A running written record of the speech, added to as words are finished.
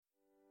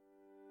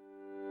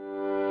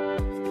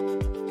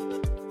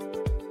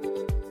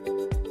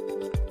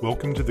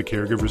Welcome to the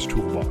Caregiver's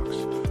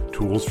Toolbox,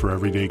 tools for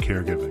everyday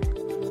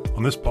caregiving.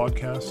 On this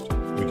podcast,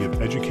 we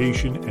give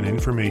education and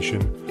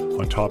information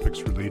on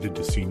topics related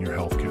to senior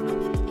healthcare.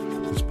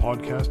 This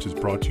podcast is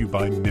brought to you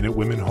by Minute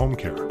Women Home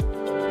Care,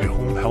 a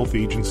home health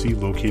agency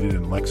located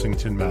in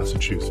Lexington,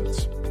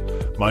 Massachusetts.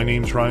 My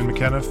name's Ryan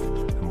McKenniff,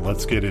 and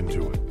let's get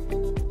into it.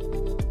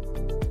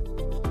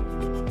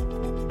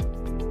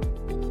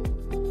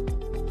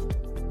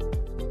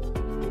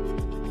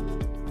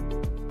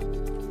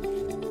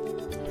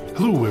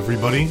 Hello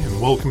everybody, and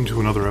welcome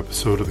to another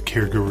episode of the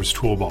Caregiver's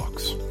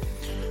Toolbox.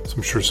 So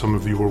I'm sure some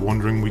of you were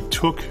wondering, we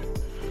took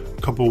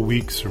a couple of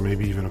weeks or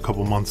maybe even a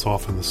couple months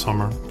off in the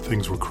summer.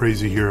 Things were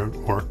crazy here at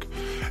work,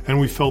 and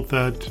we felt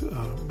that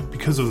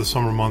because of the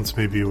summer months,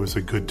 maybe it was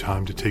a good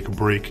time to take a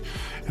break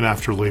and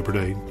after Labor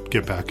Day,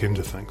 get back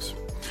into things.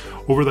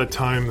 Over that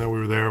time that we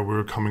were there, we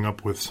were coming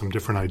up with some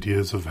different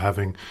ideas of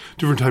having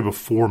different type of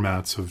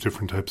formats of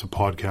different types of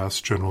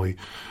podcasts. Generally,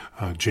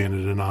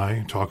 Janet and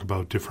I talk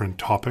about different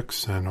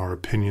topics and our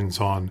opinions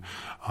on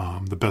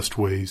the best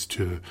ways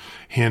to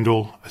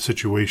handle a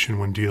situation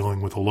when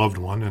dealing with a loved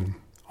one. And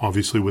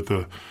obviously with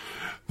the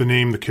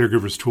name, the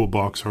Caregiver's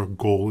Toolbox, our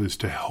goal is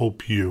to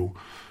help you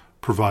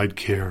provide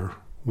care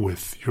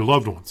with your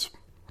loved ones.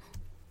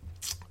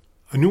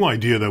 A new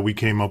idea that we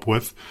came up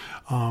with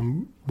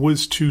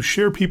was to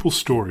share people's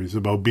stories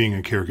about being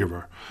a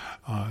caregiver.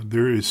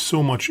 There is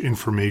so much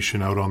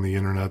information out on the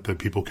internet that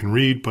people can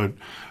read, but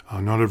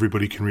not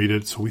everybody can read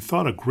it. So we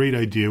thought a great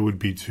idea would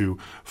be to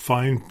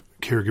find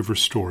caregiver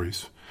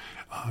stories,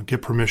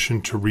 get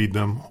permission to read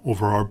them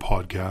over our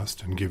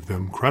podcast, and give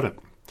them credit.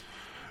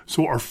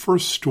 So our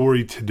first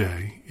story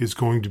today is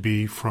going to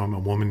be from a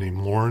woman named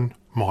Lauren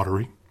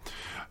Mottery.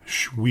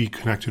 We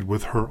connected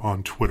with her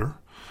on Twitter,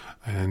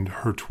 and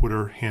her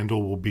Twitter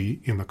handle will be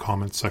in the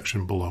comments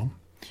section below.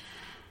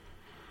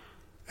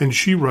 And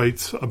she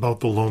writes about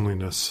the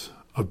loneliness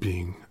of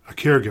being a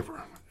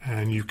caregiver.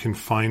 And you can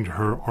find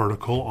her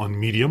article on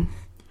Medium.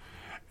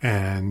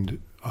 And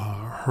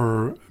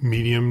her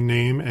Medium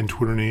name and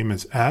Twitter name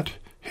is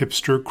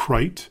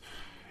 @hipstercrite,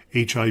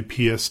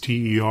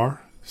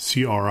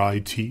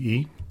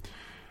 HIPSTERCRITE.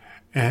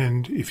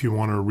 And if you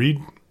want to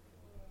read,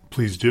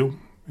 please do.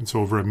 It's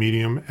over at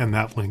Medium, and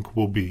that link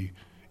will be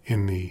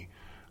in the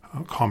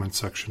comment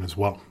section as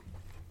well.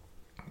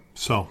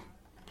 So,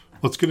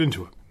 let's get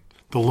into it.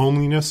 The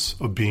loneliness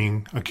of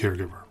being a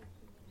caregiver.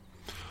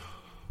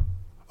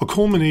 A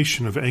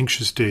culmination of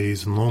anxious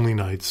days and lonely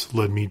nights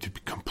led me to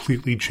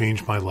completely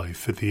change my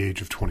life at the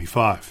age of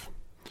 25.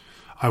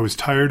 I was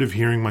tired of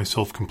hearing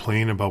myself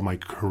complain about my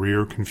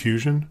career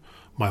confusion,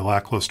 my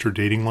lackluster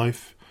dating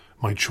life,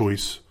 my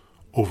choice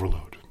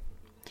overload.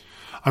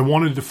 I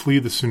wanted to flee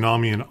the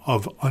tsunami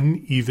of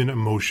uneven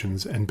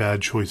emotions and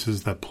bad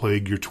choices that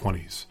plague your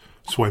 20s.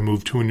 So I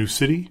moved to a new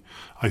city,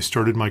 I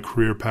started my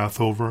career path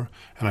over,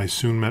 and I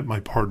soon met my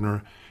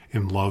partner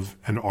in love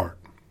and art.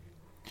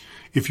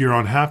 If you're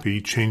unhappy,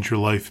 change your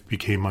life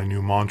became my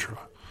new mantra,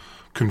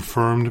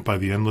 confirmed by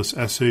the endless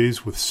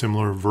essays with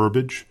similar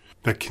verbiage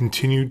that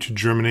continued to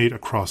germinate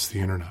across the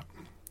internet.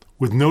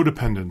 With no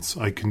dependence,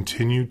 I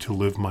continued to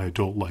live my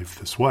adult life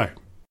this way.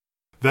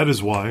 That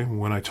is why,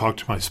 when I talk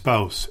to my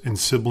spouse and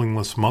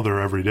siblingless mother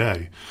every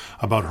day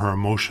about her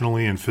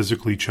emotionally and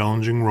physically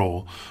challenging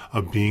role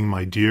of being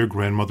my dear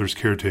grandmother's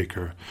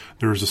caretaker,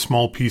 there is a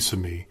small piece of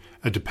me,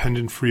 a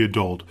dependent-free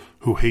adult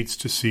who hates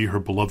to see her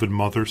beloved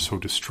mother so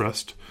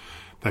distressed,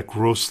 that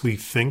grossly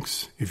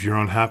thinks, if you're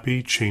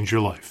unhappy, change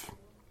your life.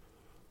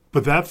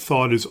 But that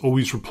thought is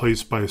always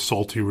replaced by a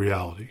salty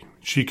reality.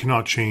 She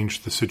cannot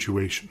change the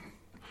situation.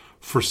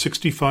 For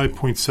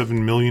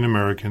 65.7 million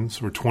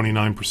Americans, or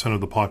 29%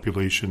 of the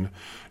population,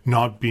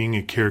 not being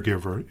a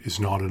caregiver is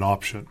not an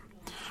option.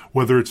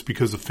 Whether it's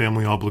because of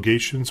family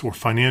obligations or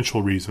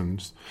financial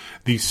reasons,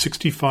 these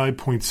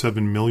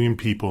 65.7 million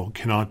people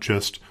cannot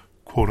just,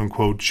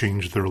 quote-unquote,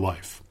 change their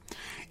life.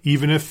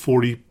 Even if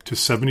 40 to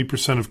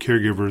 70% of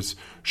caregivers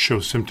show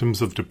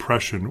symptoms of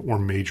depression or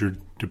major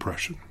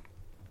depression.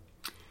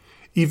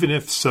 Even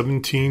if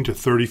 17 to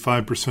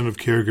 35% of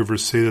caregivers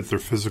say that their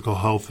physical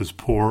health is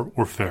poor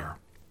or fair.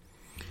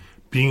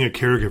 Being a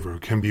caregiver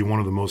can be one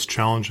of the most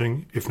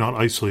challenging, if not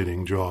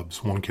isolating,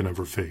 jobs one can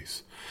ever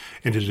face,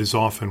 and it is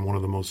often one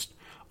of the most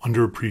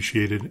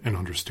underappreciated and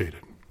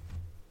understated.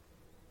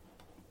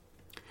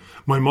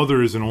 My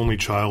mother is an only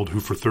child who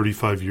for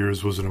 35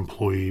 years was an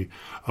employee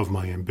of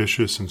my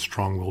ambitious and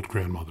strong-willed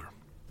grandmother.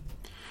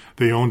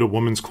 They owned a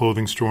women's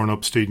clothing store in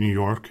upstate New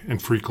York and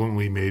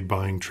frequently made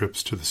buying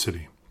trips to the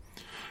city.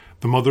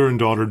 The mother and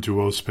daughter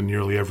duo spent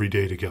nearly every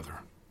day together.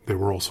 They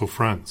were also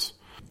friends.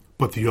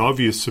 But the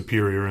obvious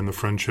superior in the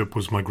friendship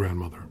was my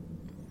grandmother.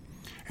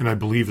 And I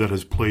believe that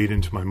has played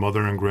into my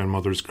mother and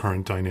grandmother's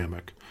current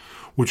dynamic,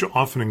 which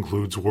often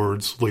includes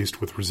words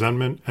laced with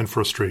resentment and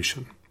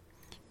frustration.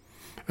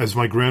 As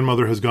my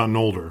grandmother has gotten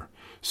older,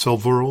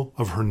 several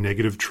of her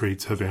negative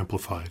traits have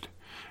amplified.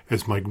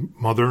 As my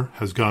mother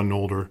has gotten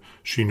older,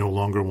 she no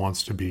longer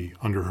wants to be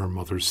under her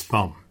mother's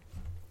thumb.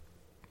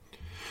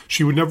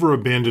 She would never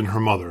abandon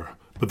her mother,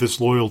 but this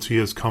loyalty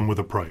has come with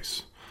a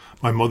price.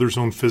 my mother's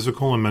own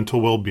physical and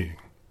mental well-being.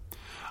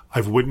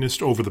 I've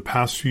witnessed over the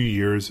past few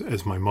years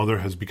as my mother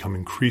has become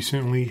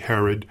increasingly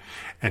harried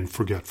and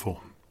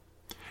forgetful.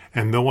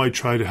 And though I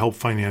try to help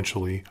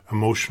financially,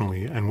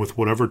 emotionally, and with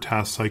whatever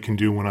tasks I can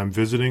do when I'm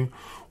visiting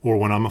or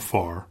when I'm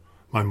afar,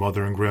 my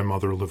mother and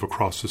grandmother live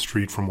across the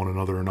street from one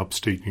another in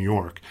upstate New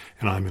York,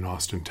 and I'm in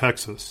Austin,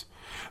 Texas.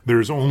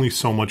 There is only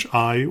so much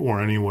I or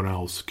anyone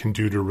else can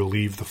do to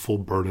relieve the full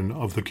burden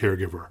of the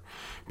caregiver,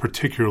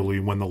 particularly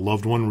when the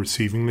loved one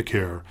receiving the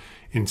care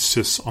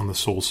insists on the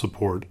sole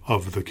support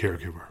of the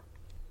caregiver.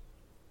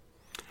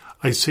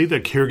 I say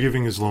that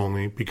caregiving is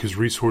lonely because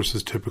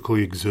resources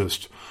typically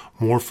exist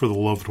more for the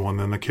loved one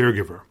than the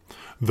caregiver,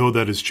 though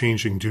that is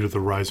changing due to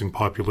the rising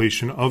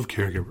population of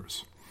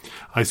caregivers.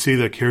 I say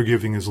that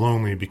caregiving is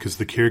lonely because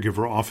the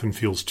caregiver often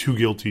feels too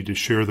guilty to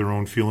share their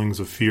own feelings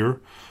of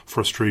fear,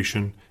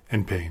 frustration,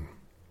 and pain.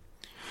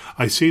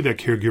 I say that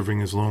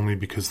caregiving is lonely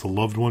because the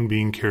loved one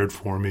being cared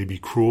for may be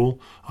cruel,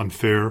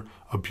 unfair,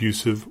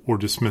 abusive, or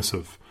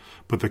dismissive,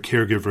 but the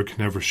caregiver can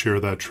never share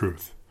that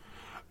truth.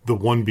 The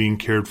one being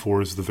cared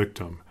for is the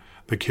victim.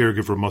 The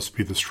caregiver must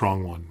be the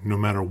strong one, no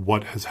matter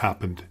what has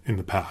happened in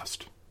the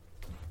past.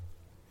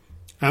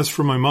 As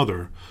for my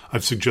mother,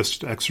 I've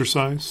suggested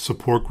exercise,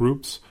 support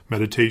groups,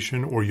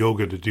 meditation, or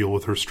yoga to deal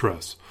with her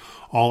stress,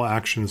 all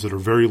actions that are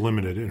very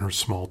limited in her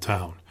small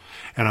town,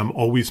 and I'm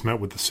always met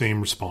with the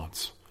same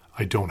response: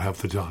 I don't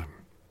have the time.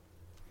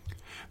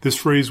 This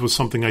phrase was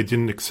something I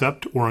didn't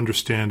accept or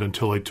understand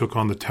until I took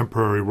on the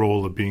temporary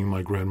role of being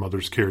my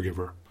grandmother's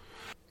caregiver.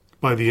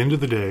 By the end of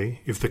the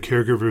day, if the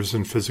caregiver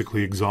isn't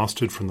physically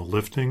exhausted from the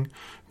lifting,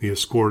 the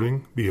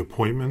escorting, the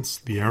appointments,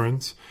 the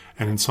errands,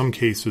 and in some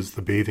cases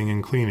the bathing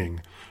and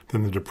cleaning,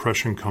 then the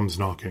depression comes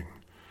knocking,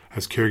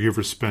 as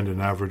caregivers spend an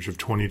average of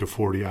 20 to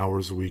 40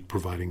 hours a week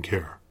providing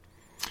care.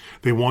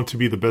 They want to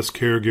be the best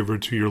caregiver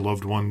to your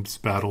loved one's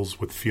battles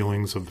with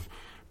feelings of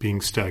being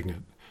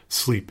stagnant.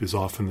 Sleep is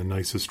often the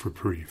nicest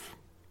reprieve.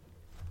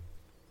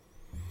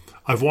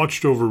 I've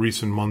watched over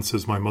recent months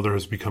as my mother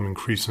has become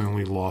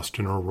increasingly lost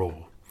in her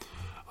role.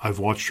 I've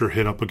watched her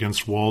hit up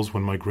against walls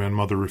when my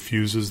grandmother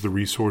refuses the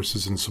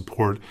resources and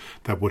support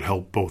that would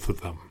help both of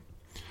them.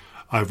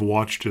 I've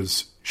watched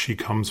as she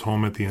comes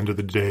home at the end of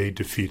the day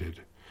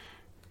defeated.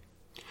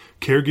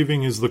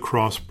 Caregiving is the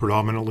cross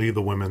predominantly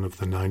the women of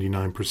the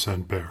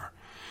 99% bear.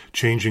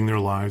 Changing their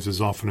lives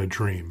is often a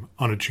dream,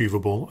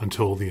 unachievable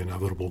until the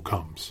inevitable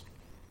comes.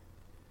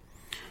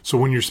 So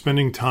when you're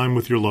spending time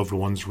with your loved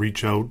ones,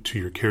 reach out to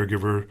your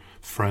caregiver,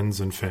 friends,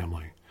 and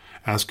family.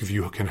 Ask if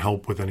you can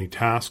help with any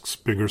tasks,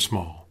 big or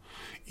small.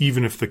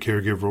 Even if the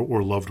caregiver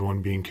or loved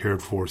one being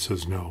cared for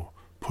says no,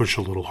 push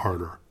a little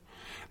harder.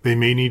 They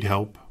may need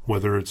help,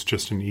 whether it's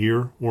just an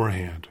ear or a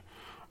hand,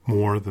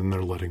 more than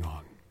they're letting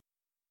on.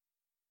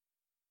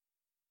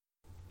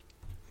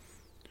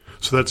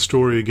 So that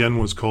story again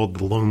was called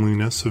The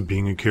Loneliness of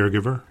Being a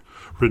Caregiver,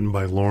 written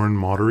by Lauren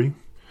Mottery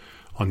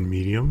on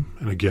Medium.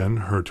 And again,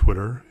 her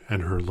Twitter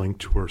and her link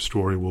to her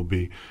story will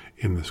be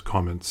in this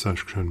comment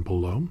section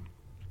below.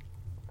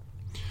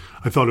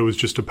 I thought it was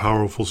just a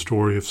powerful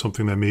story of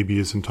something that maybe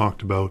isn't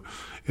talked about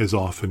as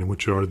often,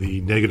 which are the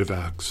negative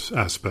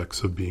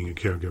aspects of being a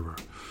caregiver.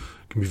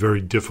 It can be very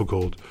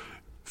difficult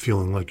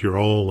feeling like you're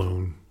all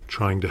alone,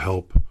 trying to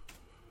help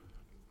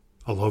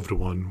a loved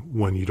one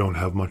when you don't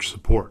have much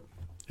support.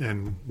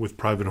 And with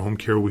private home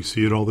care, we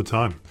see it all the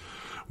time.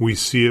 We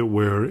see it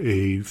where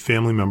a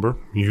family member,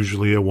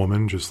 usually a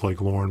woman, just like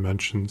Lauren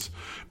mentions,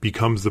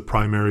 becomes the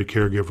primary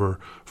caregiver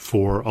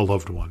for a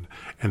loved one,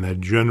 and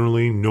that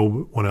generally no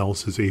one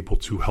else is able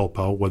to help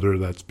out, whether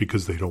that's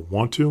because they don't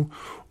want to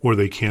or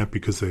they can't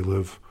because they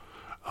live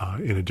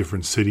in a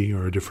different city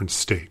or a different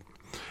state.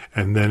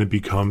 And then it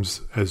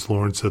becomes, as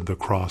Lauren said, the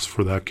cross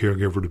for that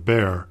caregiver to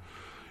bear,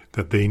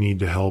 that they need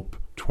to help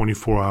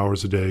 24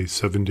 hours a day,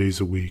 7 days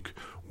a week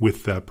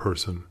with that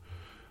person,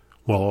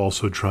 while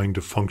also trying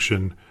to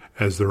function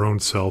as their own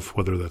self,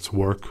 whether that's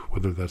work,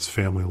 whether that's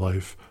family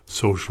life,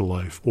 social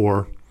life,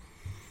 or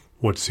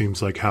what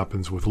seems like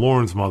happens with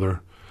Lauren's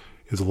mother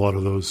is a lot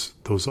of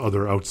those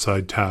other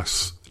outside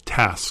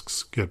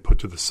tasks get put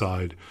to the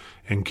side,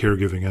 and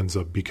caregiving ends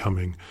up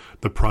becoming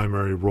the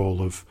primary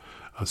role of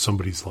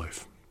somebody's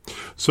life.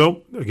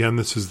 So, again,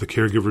 this is the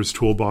Caregiver's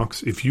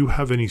Toolbox. If you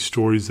have any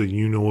stories that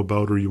you know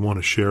about or you want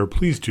to share,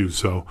 please do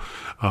so.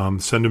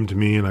 Send them to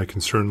me, and I can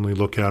certainly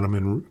look at them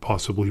and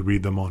possibly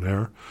read them on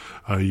air.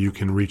 You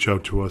can reach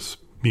out to us,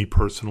 me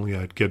personally,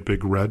 at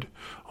GetBigRed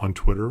on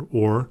Twitter,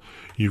 or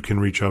you can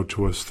reach out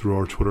to us through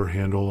our Twitter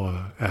handle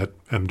at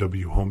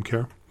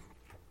MWHomeCare.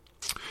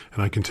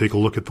 And I can take a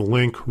look at the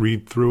link,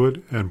 read through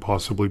it, and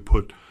possibly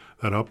put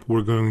that up.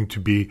 We're going to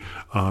be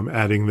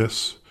adding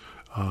this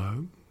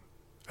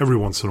every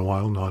once in a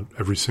while, not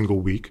every single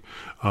week.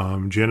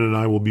 Janet and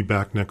I will be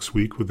back next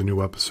week with a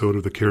new episode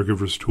of the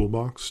Caregiver's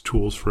Toolbox,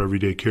 Tools for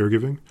Everyday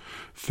Caregiving.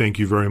 Thank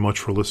you very much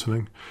for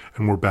listening,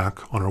 and we're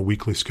back on our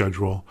weekly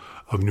schedule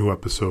of new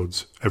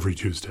episodes every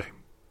Tuesday.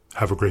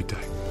 Have a great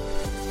day.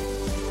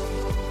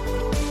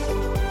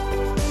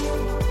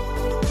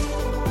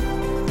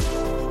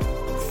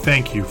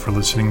 Thank you for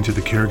listening to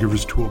the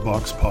Caregiver's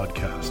Toolbox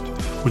podcast,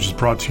 which is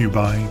brought to you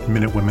by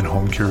Minute Women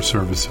Home Care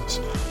Services,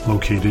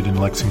 located in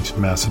Lexington,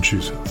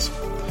 Massachusetts.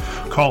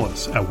 Call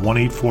us at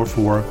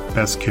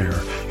 1-844-BEST-CARE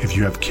if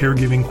you have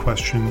caregiving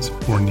questions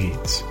or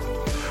needs.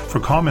 For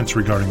comments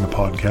regarding the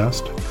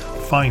podcast,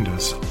 find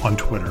us on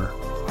Twitter.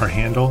 Our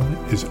handle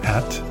is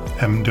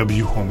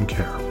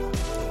 @MWHomeCare.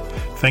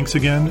 Thanks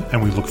again,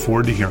 and we look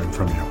forward to hearing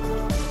from you.